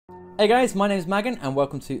Hey guys, my name is Magan and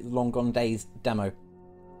welcome to the Long Gone Days demo.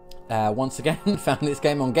 Once again, found this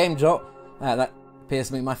game on GameJot. That appears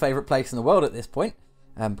to be my favourite place in the world at this point,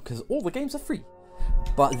 because all the games are free.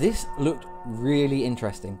 But this looked really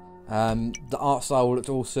interesting. The art style looked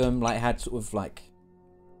awesome, like it had sort of like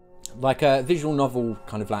a visual novel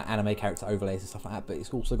kind of like anime character overlays and stuff like that, but it's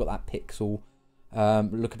also got that pixel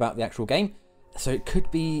look about the actual game. So it could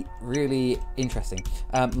be really interesting.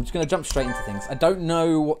 I'm just going to jump straight into things. I don't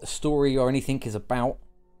know what the story or anything is about.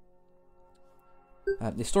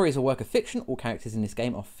 This story is a work of fiction. All characters in this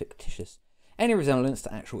game are fictitious. Any resemblance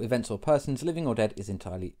to actual events or persons, living or dead, is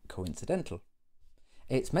entirely coincidental.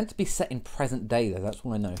 It's meant to be set in present day though, that's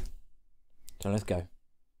all I know. So let's go.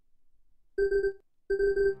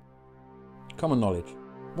 Common knowledge.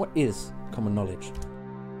 What is common knowledge?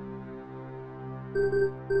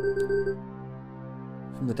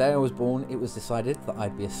 From the day I was born, it was decided that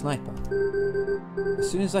I'd be a sniper. As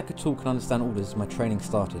soon as I could talk and understand orders, my training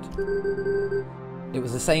started. It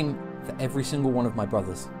was the same for every single one of my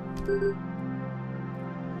brothers.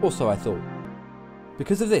 Also, I thought.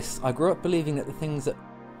 Because of this, I grew up believing that the things that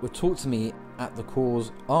were taught to me at the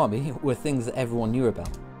Corps' army were things that everyone knew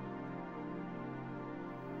about.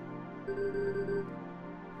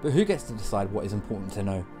 But who gets to decide what is important to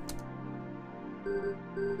know?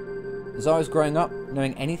 As I was growing up,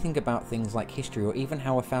 knowing anything about things like history or even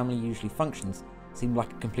how a family usually functions seemed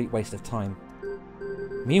like a complete waste of time.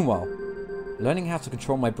 Meanwhile, learning how to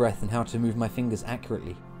control my breath and how to move my fingers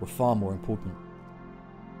accurately were far more important.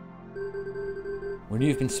 When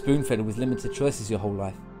you've been spoon-fed with limited choices your whole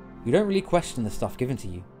life, you don't really question the stuff given to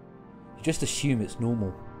you. You just assume it's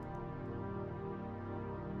normal.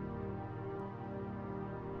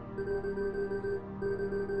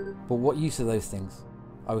 But what use are those things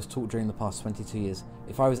I was taught during the past 22 years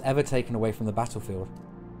if I was ever taken away from the battlefield?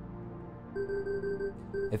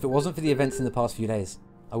 If it wasn't for the events in the past few days,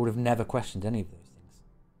 I would have never questioned any of those things.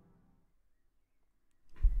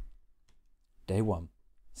 Day 1.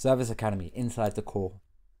 Service Academy, inside the Corps.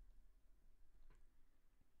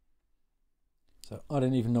 So I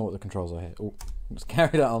don't even know what the controls are here. Oh, just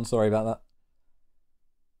carry that on, sorry about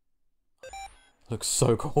that. Looks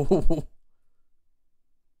so cool.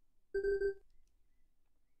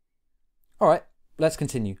 Alright, let's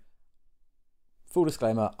continue. Full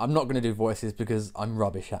disclaimer, I'm not going to do voices because I'm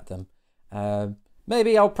rubbish at them.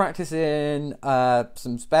 Maybe I'll practice in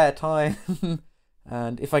some spare time,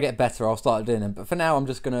 and if I get better I'll start doing them, but for now I'm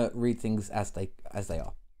just going to read things as they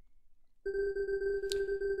are.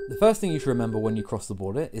 The first thing you should remember when you cross the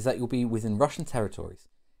border is that you'll be within Russian territories,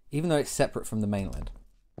 even though it's separate from the mainland.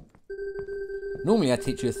 Normally I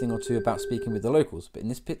teach you a thing or two about speaking with the locals, but in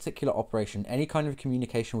this particular operation, any kind of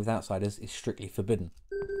communication with outsiders is strictly forbidden.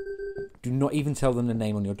 Do not even tell them the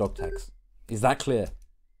name on your dog tags. Is that clear?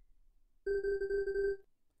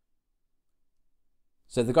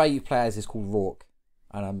 So the guy you play as is called Rourke,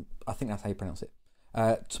 and I think that's how you pronounce it.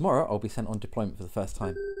 Tomorrow I'll be sent on deployment for the first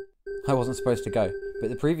time. I wasn't supposed to go, but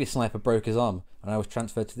the previous sniper broke his arm, and I was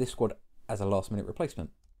transferred to this squad as a last-minute replacement.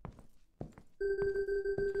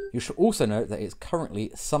 You should also note that it's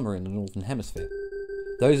currently summer in the Northern Hemisphere.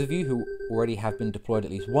 Those of you who already have been deployed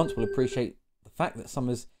at least once will appreciate the fact that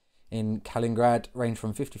summers in Kaliningrad range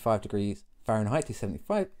from 55 degrees Fahrenheit to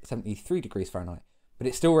 73 degrees Fahrenheit, but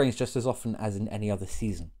it still rains just as often as in any other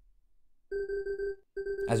season.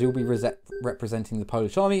 As you'll be representing the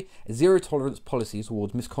Polish army, a zero-tolerance policy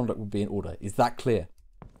towards misconduct will be in order. Is that clear?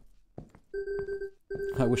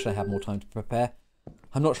 I wish I had more time to prepare.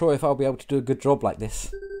 I'm not sure if I'll be able to do a good job like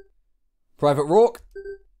this. Private Rourke?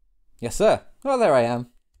 Yes, sir. Well, there I am.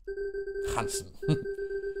 Handsome.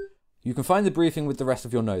 You can find the briefing with the rest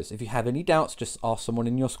of your notes. If you have any doubts, just ask someone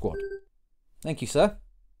in your squad. Thank you, sir.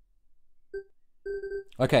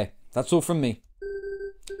 Okay, that's all from me.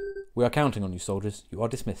 We are counting on you, soldiers. You are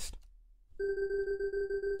dismissed.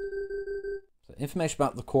 So, information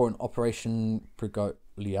about the Corps and Operation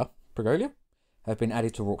Pregolia have been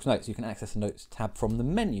added to Rourke's notes. You can access the notes tab from the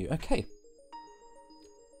menu. Okay.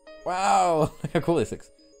 Wow, look how cool this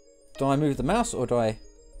looks. Do I move the mouse or what do I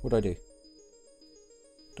do?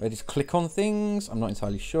 Do I just click on things? I'm not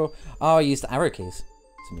entirely sure. Oh, I use the arrow keys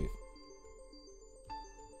to move.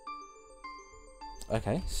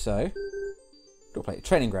 Okay, so door play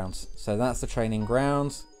training grounds. So that's the training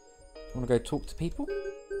grounds. I want to go talk to people.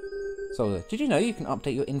 So, did you know you can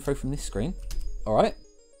update your info from this screen? Alright.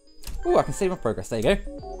 Oh, I can save my progress. There you go.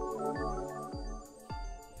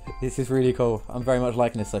 This is really cool. I'm very much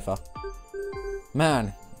liking this so far.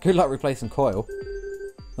 Man, good luck replacing Coil.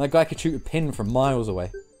 That guy could shoot a pin from miles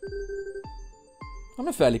away. I'm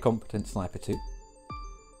a fairly competent sniper too.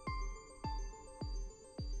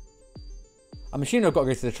 I'm assuming I've got to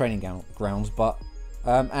go to the training grounds, but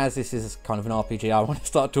as this is kind of an RPG, I want to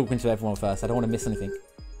start talking to everyone first. I don't want to miss anything.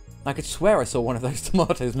 I could swear I saw one of those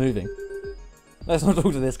tomatoes moving. Let's not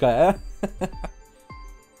talk to this guy, eh?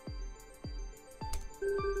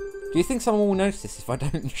 Do you think someone will notice if I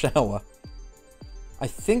don't shower? I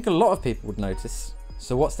think a lot of people would notice.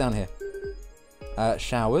 So what's down here?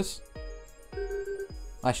 Showers.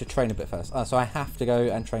 I should train a bit first. So I have to go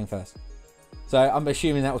and train first. So I'm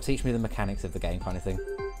assuming that will teach me the mechanics of the game kind of thing.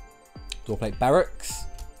 Door plate barracks.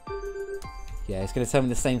 Yeah, it's going to tell me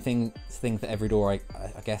the same thing for every door, I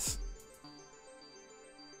guess.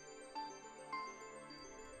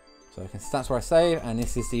 So that's where I save, and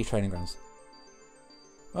this is the training grounds.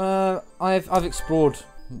 I've explored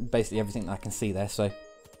basically everything that I can see there, so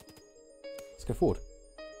let's go forward.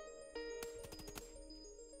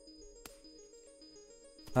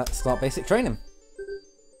 Start basic training.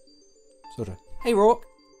 Sort of. Hey, Rourke.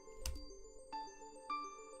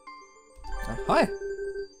 Hi.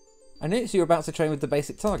 I noticed you were about to train with the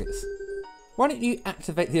basic targets. Why don't you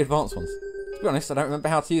activate the advanced ones? To be honest, I don't remember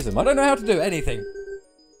how to use them. I don't know how to do anything.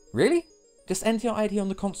 Really? Just enter your ID on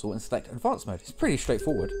the console and select advanced mode. It's pretty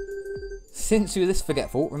straightforward. Since you're this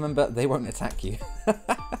forgetful, remember they won't attack you.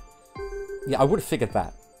 Yeah, I would have figured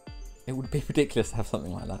that. It would be ridiculous to have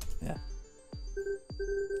something like that. Yeah.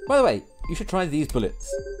 By the way, you should try these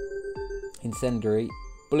bullets. Incendiary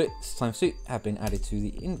bullets times 2 have been added to the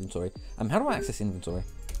inventory. How do I access inventory?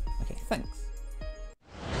 Okay, thanks.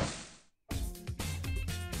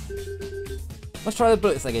 Let's try the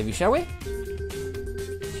bullets I gave you, shall we?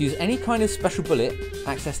 To use any kind of special bullet,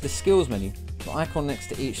 access the skills menu. The icon next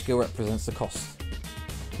to each skill represents the cost.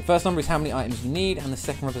 The first number is how many items you need, and the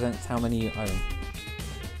second represents how many you own.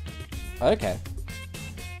 Okay.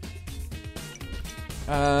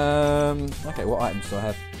 Okay, what items do I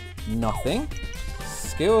have? Nothing.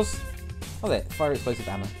 Skills. Oh, there. Fire explosive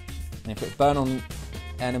ammo. And if it burn on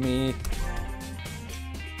enemy.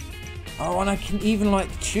 Oh, and I can even like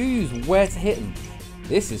choose where to hit them.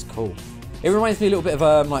 This is cool. It reminds me a little bit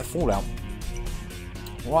of like Fallout.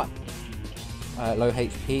 What? Low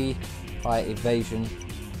HP, high evasion.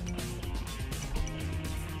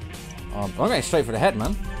 I'm going straight for the head,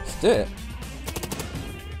 man. Let's do it.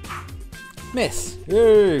 Miss.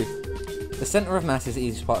 Yay. The centre of mass is the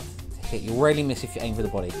easiest part to hit. You'll rarely miss if you aim for the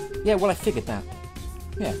body. Yeah, well, I figured that.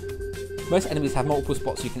 Yeah. Most enemies have multiple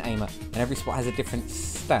spots you can aim at, and every spot has a different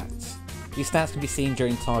stats. These stats can be seen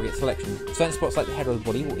during target selection. Certain spots like the head or the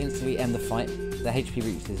body will instantly end the fight. Their HP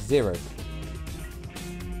reaches 0.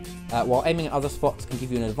 While aiming at other spots can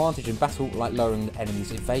give you an advantage in battle, like lowering the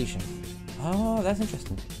enemy's evasion. Oh, that's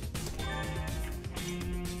interesting.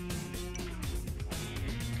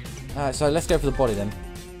 So let's go for the body then.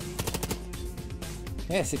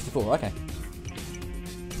 Yeah, 64, okay.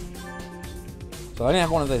 So I only have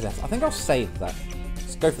one of those left. I think I'll save that.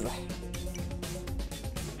 Let's go for the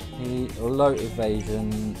low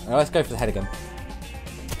evasion. Let's go for the head again.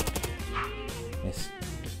 Yes.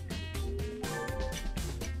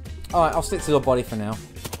 Alright, I'll stick to the body for now.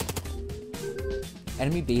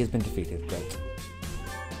 Enemy B has been defeated. Great.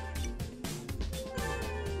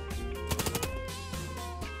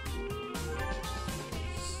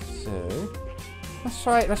 So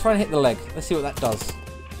let's try and hit the leg. Let's see what that does.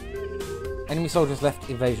 Enemy soldiers' left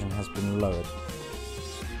evasion has been lowered.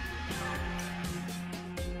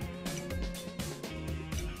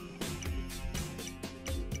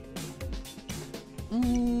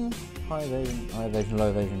 High evasion, low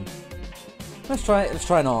evasion. Let's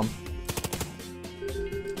try an arm.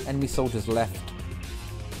 Enemy soldiers' left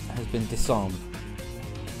has been disarmed.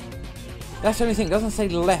 That's the only thing, it doesn't say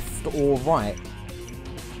left or right.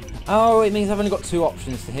 Oh, it means I've only got 2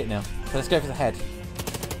 options to hit now. So let's go for the head.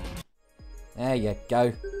 There you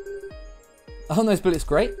go. Oh, those bullets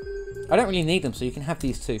great. I don't really need them, so you can have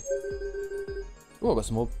these too. Oh, I've got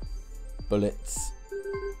some more bullets.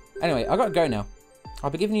 Anyway, I've got to go now.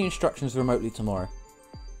 I'll be giving you instructions remotely tomorrow.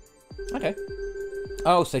 Okay.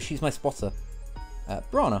 Oh, so she's my spotter.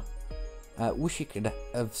 Brana. Wish you could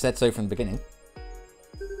have said so from the beginning.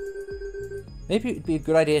 Maybe it would be a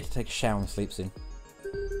good idea to take a shower and sleep soon.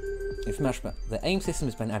 Information about the aim system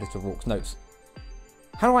has been added to Rourke's notes.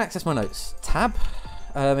 How do I access my notes? Tab?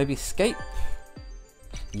 Maybe escape?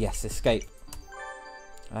 Yes, escape.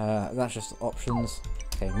 That's just options.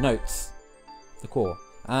 Okay, notes. The core.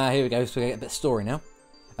 Here we go, so we get a bit of story now.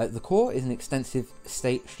 The core is an extensive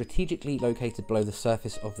state strategically located below the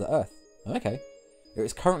surface of the Earth. Okay. It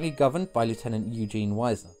is currently governed by Lieutenant Eugene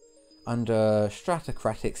Wisner under a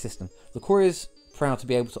stratocratic system. The core is proud to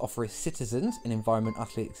be able to offer its citizens an environment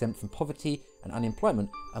utterly exempt from poverty and unemployment,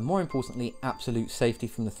 and more importantly, absolute safety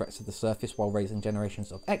from the threats of the surface, while raising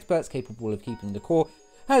generations of experts capable of keeping the core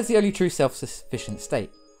as the only true self-sufficient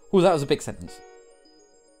state. Well, that was a big sentence.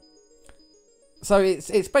 So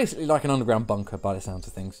it's basically like an underground bunker by the sounds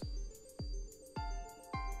of things.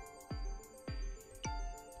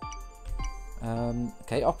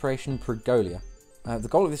 Okay, Operation Pregolia. The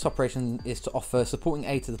goal of this operation is to offer supporting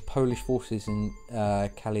aid to the Polish forces in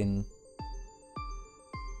Kaliningrad?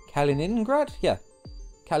 Yeah,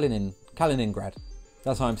 Kaliningrad.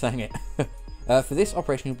 That's how I'm saying it. For this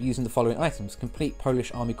operation, you'll be using the following items: complete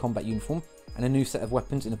Polish Army combat uniform and a new set of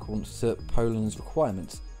weapons in accordance to Poland's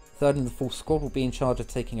requirements. Third and the full squad will be in charge of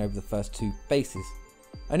taking over the first 2 bases.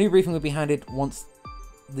 A new briefing will be handed once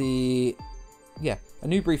the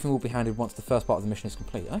first part of the mission is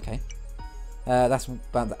complete. Okay. That's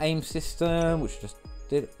about the aim system, which just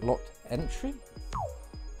did. Locked entry?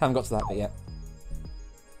 Haven't got to that bit yet.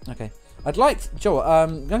 Okay. I'd like to, Joe,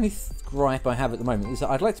 the only gripe I have at the moment is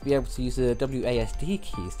that I'd like to be able to use the WASD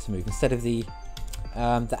keys to move instead of the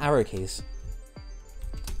arrow keys.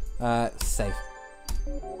 Save.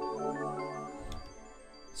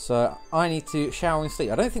 So I need to shower and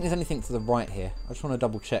sleep. I don't think there's anything to the right here. I just want to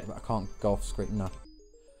double check that I can't go off screen. No.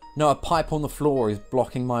 No, a pipe on the floor is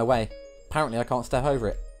blocking my way. Apparently I can't step over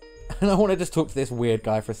it. And I want to just talk to this weird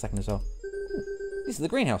guy for a second as well. Ooh, this is the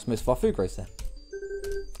greenhouse. Most of our food grows there.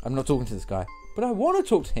 I'm not talking to this guy, but I want to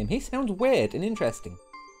talk to him. He sounds weird and interesting.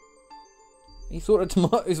 He thought the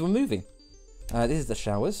tomatoes were moving. This is the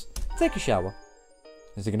showers. Take a shower.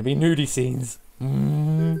 Is there going to be nudie scenes?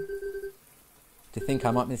 Do you think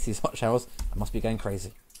I might miss these hot showers? I must be going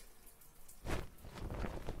crazy.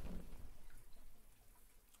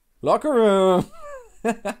 Locker room!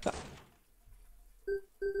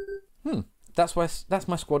 That's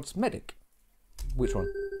my squad's medic. Which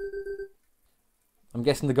one? I'm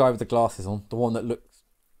guessing the guy with the glasses on, the one that looks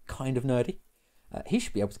kind of nerdy. He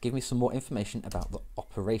should be able to give me some more information about the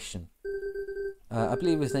operation. I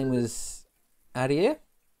believe his name was Adir?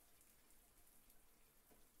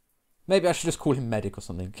 Maybe I should just call him Medic or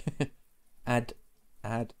something. Adder?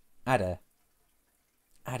 Adder?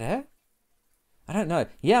 I don't know.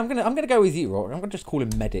 Yeah, I'm gonna go with you, Rory. I'm gonna just call him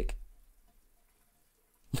Medic.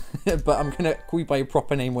 But I'm gonna call you by your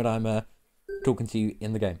proper name when I'm talking to you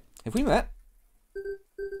in the game. Have we met?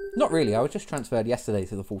 Not really. I was just transferred yesterday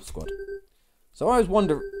to the full squad. So I was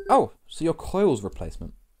wondering. Oh, so you're Coil's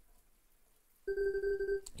replacement.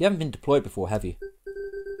 You haven't been deployed before, have you?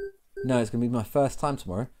 No, it's gonna be my first time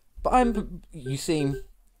tomorrow. But you seem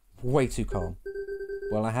way too calm.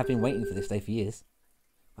 Well, I have been waiting for this day for years.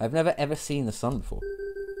 I've never ever seen the sun before.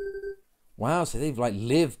 Wow, so they've like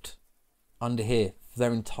lived under here for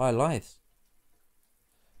their entire lives.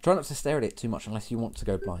 Try not to stare at it too much unless you want to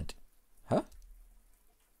go blind. Huh?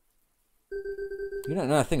 You don't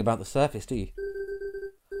know a thing about the surface, do you?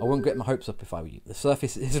 I wouldn't get my hopes up if I were you. The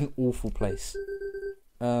surface is an awful place.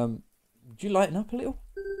 Would you lighten up a little?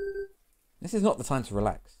 This is not the time to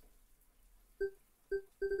relax.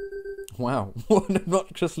 Wow, what an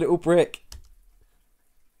obnoxious little prick.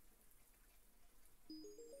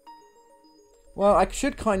 Well, I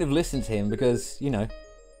should kind of listen to him because, you know...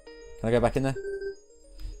 Can I go back in there?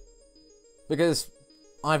 Because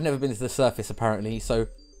I've never been to the surface, apparently, so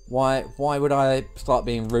why would I start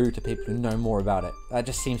being rude to people who know more about it? That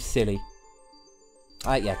just seems silly.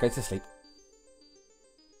 Yeah, go to sleep.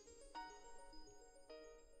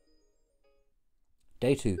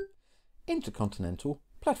 Day 2. Intercontinental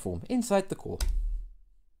platform inside the core.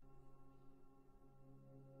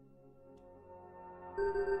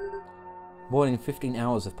 More than 15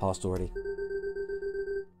 hours have passed already.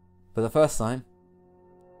 For the first time,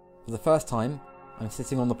 I'm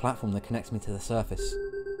sitting on the platform that connects me to the surface.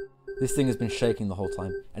 This thing has been shaking the whole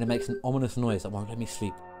time, and it makes an ominous noise that won't let me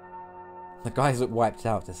sleep. The guys look wiped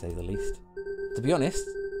out, to say the least. To be honest,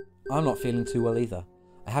 I'm not feeling too well either.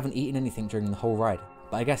 I haven't eaten anything during the whole ride,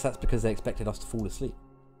 but I guess that's because they expected us to fall asleep.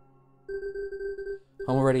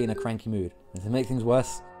 I'm already in a cranky mood, and to make things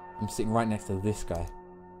worse, I'm sitting right next to this guy.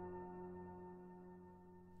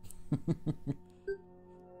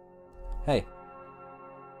 Hey.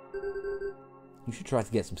 You should try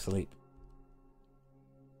to get some sleep.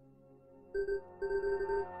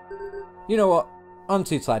 You know what? I'm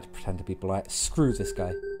too tired to pretend to be polite. Screw this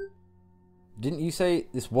guy. Didn't you say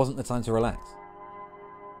this wasn't the time to relax?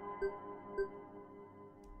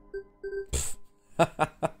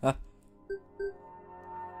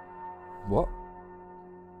 What?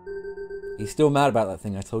 He's still mad about that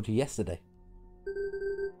thing I told you yesterday.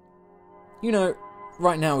 You know,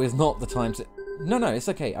 right now is not the time to... No, it's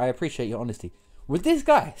okay. I appreciate your honesty. Would this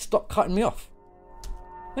guy stop cutting me off?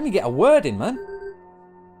 Let me get a word in, man.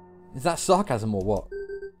 Is that sarcasm or what?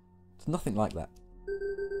 It's nothing like that.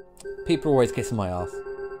 People are always kissing my ass.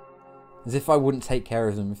 As if I wouldn't take care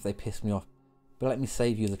of them if they pissed me off. But let me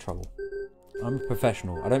save you the trouble. I'm a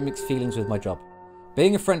professional. I don't mix feelings with my job.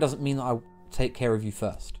 Being a friend doesn't mean that I'll take care of you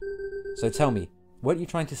first. So tell me, weren't you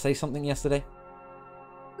trying to say something yesterday?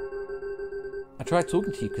 I tried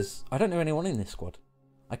talking to you because I don't know anyone in this squad.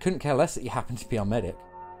 I couldn't care less that you happen to be our medic.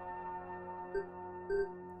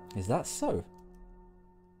 Is that so?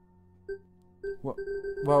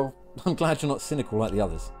 Well, I'm glad you're not cynical like the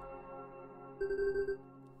others.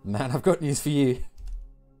 Man, I've got news for you.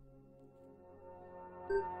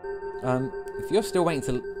 If you're still willing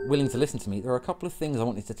to listen to me, there are a couple of things I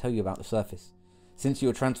wanted to tell you about the surface, since you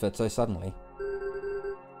were transferred so suddenly.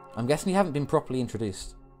 I'm guessing you haven't been properly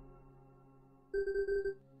introduced.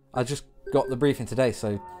 I just got the briefing today,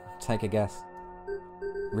 so take a guess.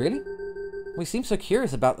 Really? Well, you seem so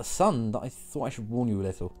curious about the sun that I thought I should warn you a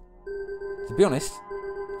little. To be honest,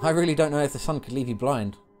 I really don't know if the sun could leave you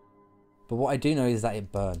blind. But what I do know is that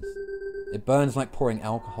it burns. It burns like pouring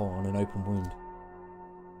alcohol on an open wound.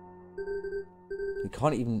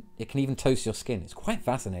 It can even toast your skin. It's quite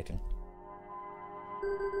fascinating.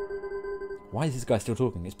 Why is this guy still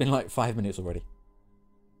talking? It's been like 5 minutes already.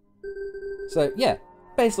 So yeah,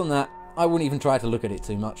 based on that, I wouldn't even try to look at it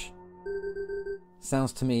too much.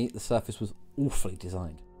 Sounds to me the surface was awfully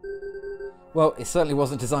designed. Well, it certainly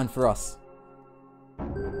wasn't designed for us.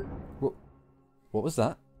 What was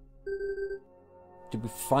that? Did we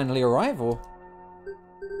finally arrive, or?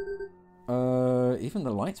 Even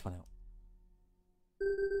the lights went out.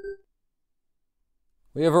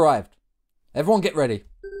 We have arrived. Everyone get ready.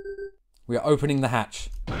 We are opening the hatch.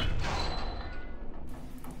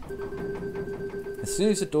 As soon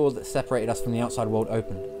as the door that separated us from the outside world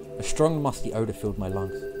opened, a strong musty odour filled my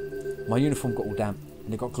lungs. My uniform got all damp,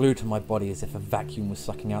 and it got glued to my body as if a vacuum was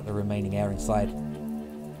sucking out the remaining air inside.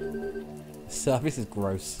 The surface is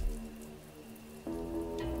gross.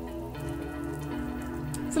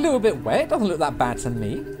 It's a little bit wet, it doesn't look that bad to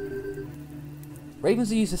me.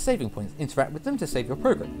 Ravens are used as saving points. Interact with them to save your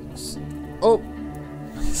progress. Oh,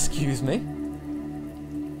 excuse me.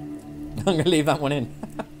 I'm going to leave that one in.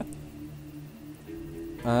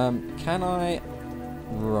 Can I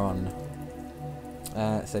run?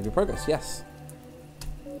 Save your progress, yes.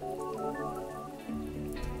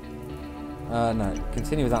 No,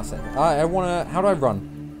 continue without saving. I want to... How do I run?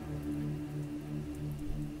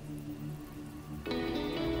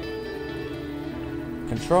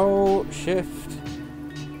 Control, shift...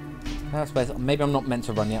 space. Maybe I'm not meant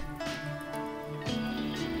to run yet.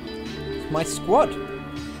 My squad.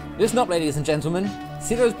 Listen up, ladies and gentlemen.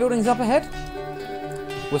 See those buildings up ahead?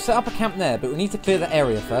 We'll set up a camp there, but we need to clear the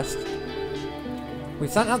area first.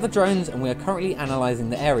 We've sent out the drones and we are currently analysing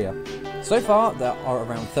the area. So far, there are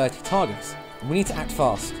around 30 targets, and we need to act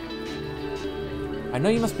fast. I know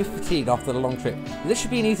you must be fatigued after the long trip, but this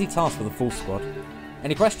should be an easy task for the full squad.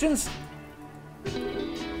 Any questions?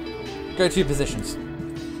 Go to your positions.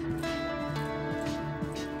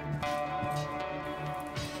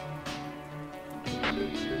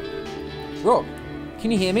 Rob,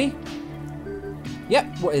 can you hear me?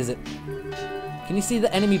 Yep, what is it? Can you see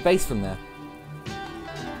the enemy base from there?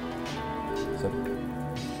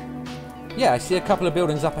 Yeah, I see a couple of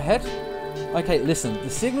buildings up ahead. Okay, listen, the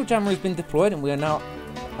signal jammer has been deployed and we are now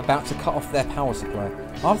about to cut off their power supply.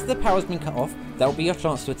 After the power's been cut off, that will be your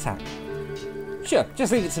chance to attack. Sure,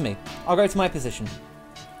 just leave it to me. I'll go to my position.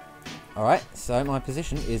 Alright, so my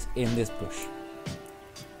position is in this bush.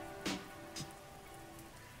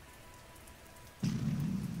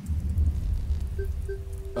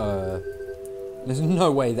 There's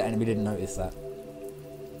no way the enemy didn't notice that.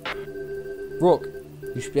 Rourke,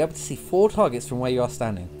 you should be able to see 4 targets from where you are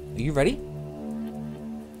standing. Are you ready?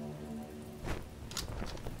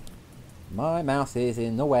 My mouse is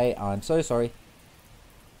in the way. I'm so sorry.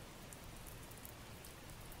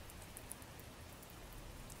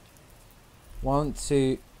 One,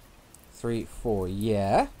 2, 3, 4.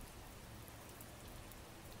 Yeah.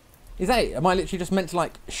 Is that it? Am I literally just meant to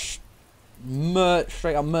like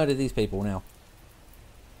straight up murder these people now?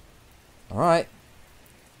 Alright.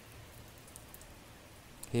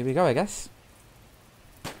 Here we go, I guess.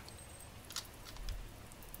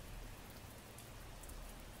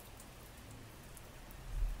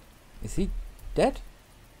 Is he dead?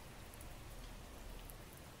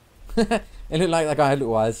 It looked like that guy had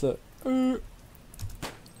little eyes. So.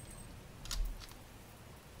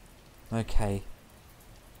 Okay.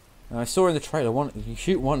 Now I saw in the trailer, you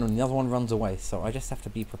shoot one and the other one runs away, so I just have to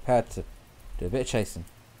be prepared to do a bit of chasing.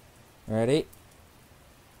 Ready?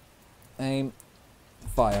 Aim.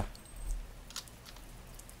 Fire.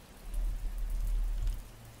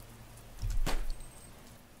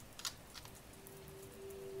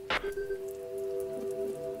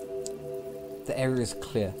 The area is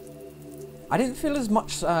clear. I didn't feel as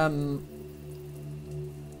much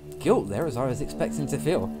guilt there as I was expecting to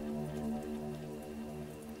feel.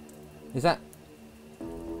 Is that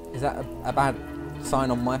a bad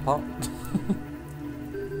sign on my part?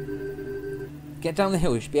 Get down the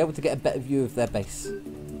hill, you should be able to get a better view of their base.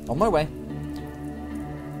 On my way.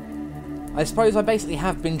 I suppose I basically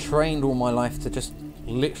have been trained all my life to just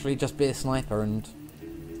literally just be a sniper and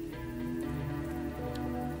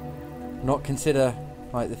not consider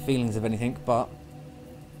like the feelings of anything, but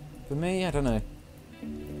for me, I don't know.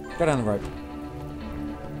 Go down the road.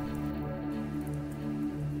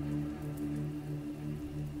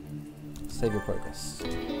 Save your progress.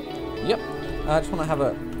 Yep. I just want to have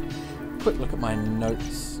a quick look at my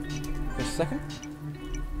notes for a second.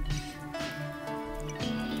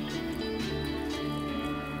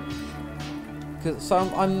 So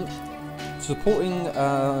I'm supporting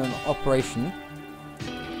an operation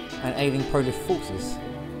and aiding pro-lift forces.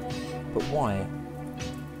 But why?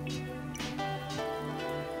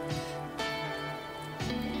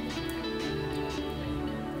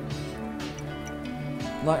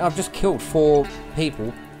 Like, I've just killed 4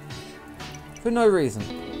 people for no reason.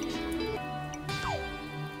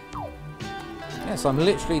 Yes, I'm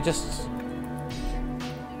literally just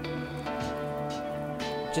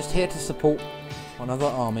here to support another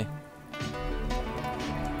army.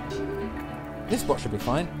 This bot should be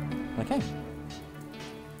fine. Okay.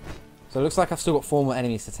 So it looks like I've still got 4 more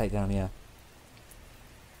enemies to take down here.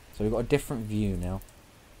 So we've got a different view now.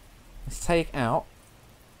 Let's take out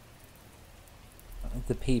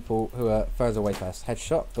the people who are further away first.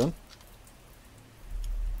 Headshot, boom.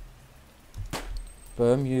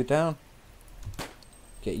 Boom, you down.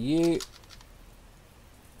 Get you.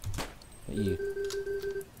 Get you.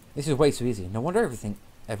 This is way too easy. No wonder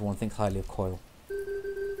everyone thinks highly of Coil.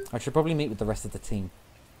 I should probably meet with the rest of the team.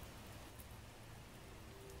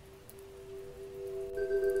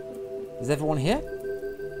 Is everyone here?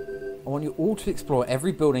 I want you all to explore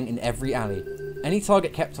every building in every alley. Any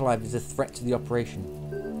target kept alive is a threat to the operation.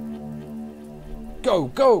 Go,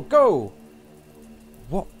 go, go!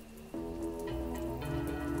 What?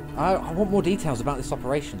 I want more details about this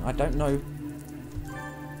operation. I don't know.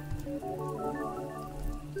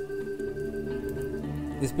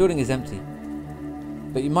 This building is empty.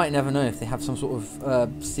 But you might never know if they have some sort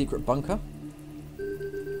of secret bunker.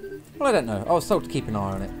 Well, I don't know. I was told to keep an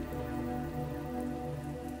eye on it.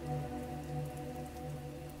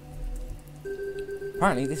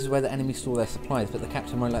 Apparently this is where the enemy store their supplies, but the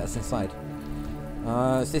captain won't let us inside.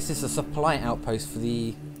 So this is a supply outpost for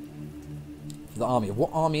the army. What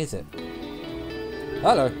army is it?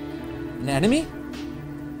 Hello. An enemy?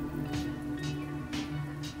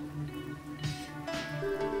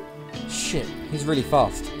 Shit, he's really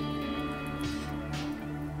fast.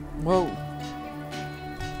 Well,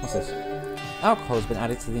 what's this? Alcohol has been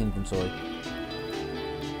added to the inventory.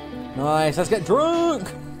 Nice, let's get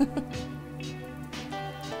drunk!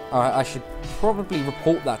 Alright, I should probably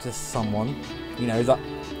report that to someone. You know, that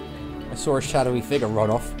I saw a shadowy figure run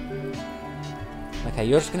off. Okay,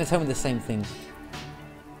 you're just going to tell me the same thing.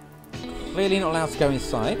 Clearly not allowed to go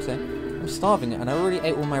inside, so I'm starving and I already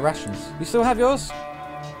ate all my rations. You still have yours?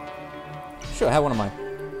 Sure, have one of mine.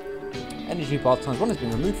 Energy bar times 1 has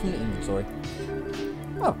been removed from the inventory.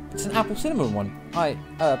 Oh, it's an apple cinnamon one.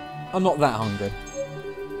 I'm not that hungry.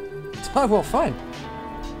 Oh, well, fine.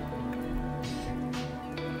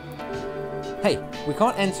 Hey, we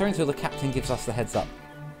can't enter until the captain gives us the heads up.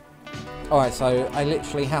 Alright, so I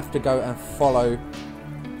literally have to go and follow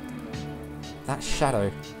that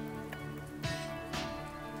shadow.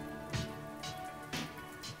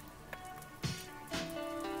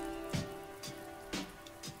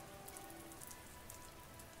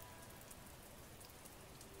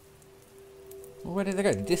 Well, where did they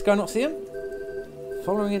go? Did this guy not see him?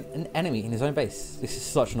 Following an enemy in his own base. This is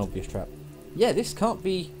such an obvious trap. Yeah, this can't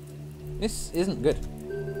be... This isn't good.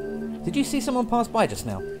 Did you see someone pass by just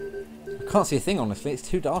now? I can't see a thing, honestly. It's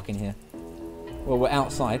too dark in here. Well, we're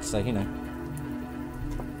outside, so, you know.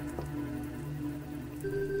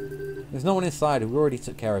 There's no one inside. We already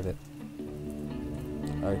took care of it.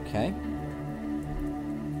 Okay.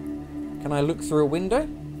 Can I look through a window?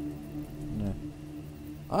 No.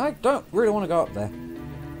 I don't really want to go up there.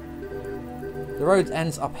 The road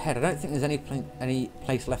ends up ahead. I don't think there's any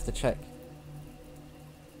place left to check.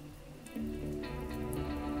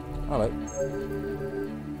 Hello.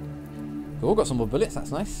 Cool, got some more bullets,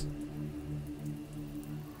 that's nice.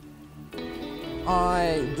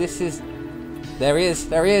 This is... There he is.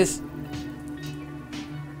 There he is.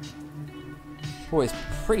 Oh, it's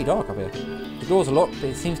pretty dark up here. The doors are locked, but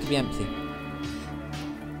it seems to be empty.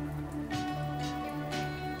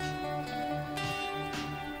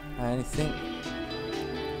 Anything?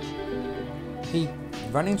 He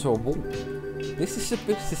ran into a wall. This is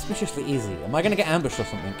suspiciously easy. Am I going to get ambushed or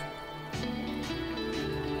something?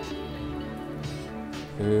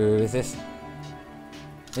 Who is this?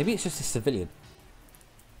 Maybe it's just a civilian.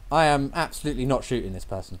 I am absolutely not shooting this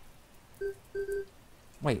person.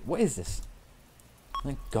 Wait, what is this?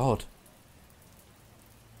 Thank God.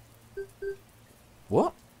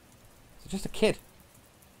 What? Is it just a kid?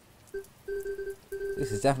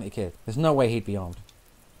 This is definitely a kid. There's no way he'd be armed.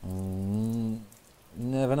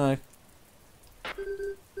 Never know.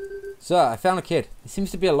 Sir, I found a kid. He seems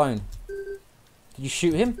to be alone. Did you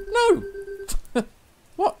shoot him? No!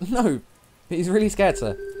 What? No. But he's really scared,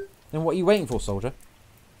 sir. Then what are you waiting for, soldier?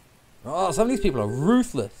 Oh, some of these people are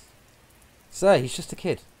ruthless. Sir, he's just a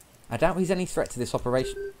kid. I doubt he's any threat to this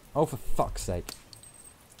operation. Oh, for fuck's sake.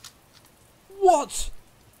 What?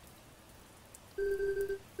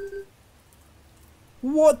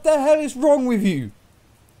 What the hell is wrong with you?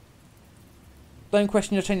 Don't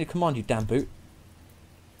question your chain of command, you damn boot.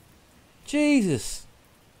 Jesus.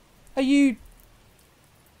 Are you...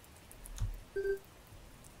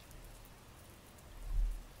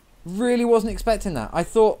 Really wasn't expecting that. I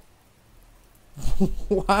thought...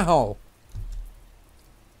 Wow.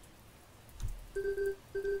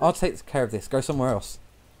 I'll take care of this. Go somewhere else.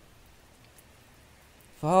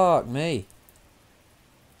 Fuck me.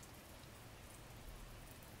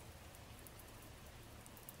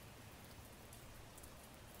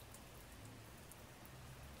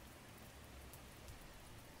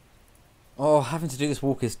 Oh, having to do this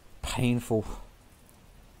walk is painful.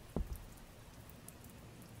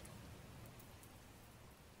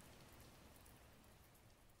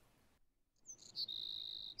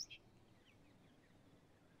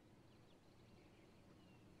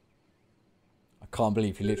 I can't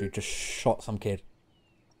believe he literally just shot some kid.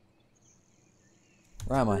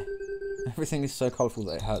 Where am I? Everything is so colourful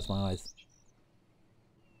that it hurts my eyes.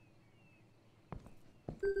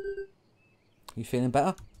 You feeling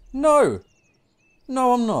better? No!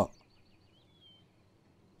 No, I'm not.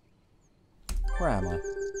 Where am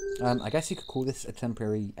I? I guess you could call this a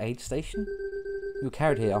temporary aid station. You were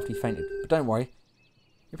carried here after you fainted, but don't worry.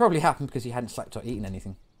 It probably happened because you hadn't slept or eaten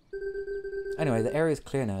anything. Anyway, the area is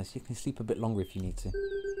clear now, so you can sleep a bit longer if you need to.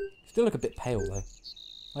 You still look a bit pale, though.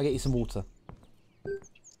 I'll get you some water.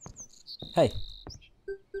 Hey.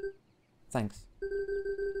 Thanks.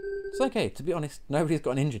 It's okay, to be honest, nobody's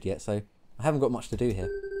gotten injured yet, so I haven't got much to do here.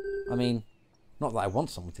 I mean, not that I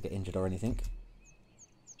want someone to get injured or anything.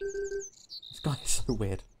 This guy is so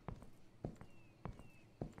weird.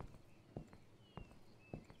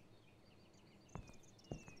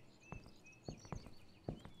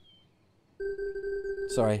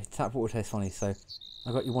 Sorry, tap water tastes funny, so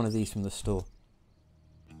I got you one of these from the store.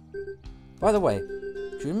 By the way,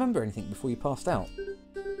 do you remember anything before you passed out?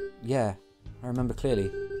 Yeah, I remember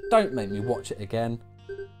clearly. Don't make me watch it again.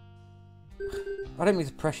 I don't mean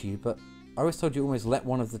to pressure you, but I always told you almost let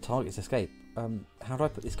one of the targets escape. How do I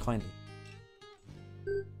put this kindly?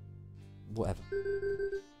 Whatever.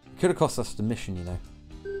 It could have cost us the mission, you know.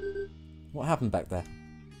 What happened back there?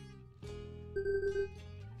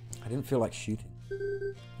 I didn't feel like shooting.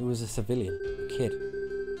 He was a civilian, a kid.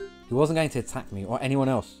 He wasn't going to attack me or anyone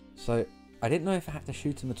else, so I didn't know if I had to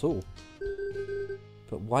shoot him at all.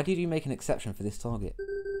 But why did you make an exception for this target?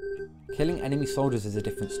 Killing enemy soldiers is a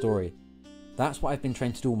different story. That's what I've been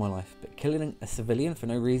trained to do all my life, but killing a civilian for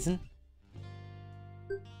no reason?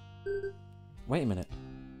 Wait a minute.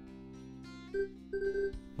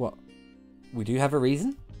 What? We do have a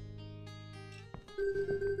reason?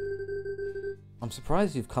 I'm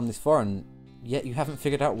surprised you've come this far and yet you haven't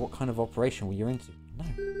figured out what kind of operation you're into. No.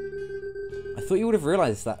 I thought you would have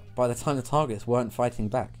realised that by the time the targets weren't fighting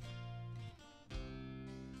back.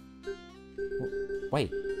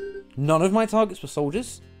 Wait. None of my targets were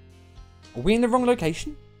soldiers? Are we in the wrong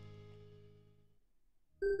location?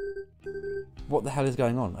 What the hell is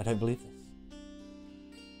going on? I don't believe this.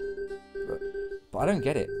 But I don't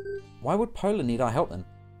get it. Why would Poland need our help then?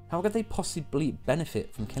 How could they possibly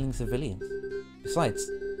benefit from killing civilians? Besides,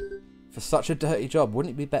 for such a dirty job,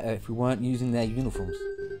 wouldn't it be better if we weren't using their uniforms?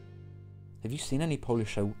 Have you seen any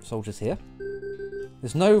Polish soldiers here?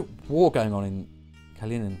 There's no war going on in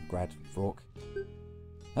Kaliningrad, Vrok.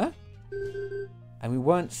 Huh? And we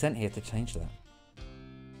weren't sent here to change that.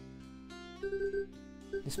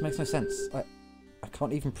 This makes no sense. I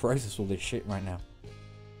can't even process all this shit right now.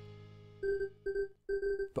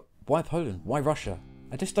 Why Poland? Why Russia?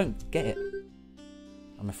 I just don't get it.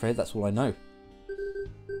 I'm afraid that's all I know.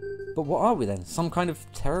 But what are we then? Some kind of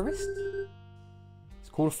terrorist? It's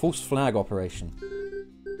called a false flag operation.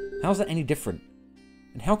 How's that any different?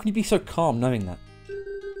 And how can you be so calm knowing that?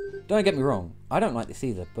 Don't get me wrong, I don't like this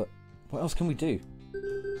either, but what else can we do?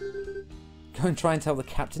 Go and try and tell the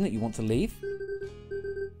captain that you want to leave?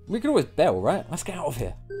 We could always bail, right? Let's get out of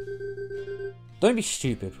here. Don't be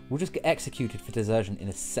stupid. We'll just get executed for desertion in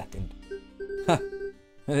a second. At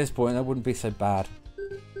this point, that wouldn't be so bad.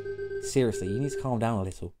 Seriously, you need to calm down a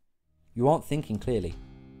little. You aren't thinking clearly.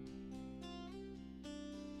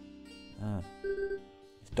 Ah,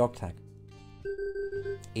 it's dog tag.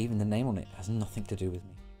 Even the name on it has nothing to do with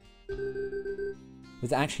me.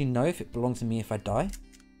 Does it actually know if it belongs to me if I die?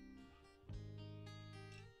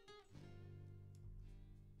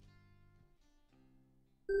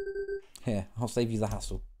 Here, I'll save you the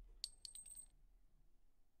hassle.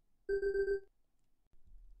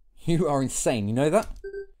 You are insane, you know that?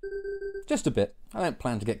 Just a bit. I don't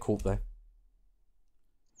plan to get caught though.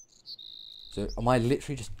 So, am I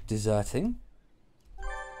literally just deserting?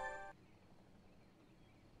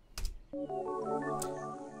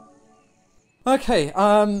 Okay,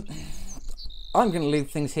 I'm going to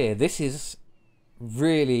leave things here. This is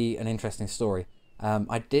really an interesting story.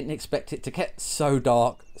 I didn't expect it to get so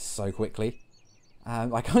dark so quickly.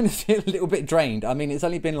 I kind of feel a little bit drained. I mean, it's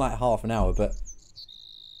only been like half an hour, but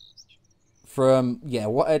from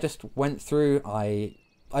what I just went through, I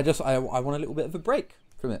want a little bit of a break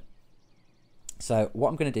from it. So what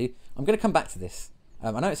I'm going to do, I'm going to come back to this.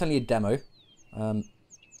 I know it's only a demo,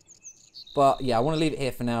 but yeah, I want to leave it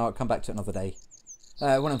here for now. I'll come back to it another day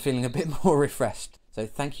when I'm feeling a bit more refreshed. So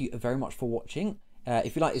thank you very much for watching.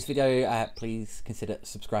 If you like this video, please consider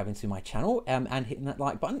subscribing to my channel and hitting that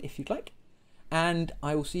like button if you'd like. And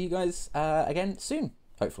I will see you guys again soon,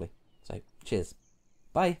 hopefully. So cheers.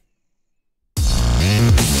 Bye.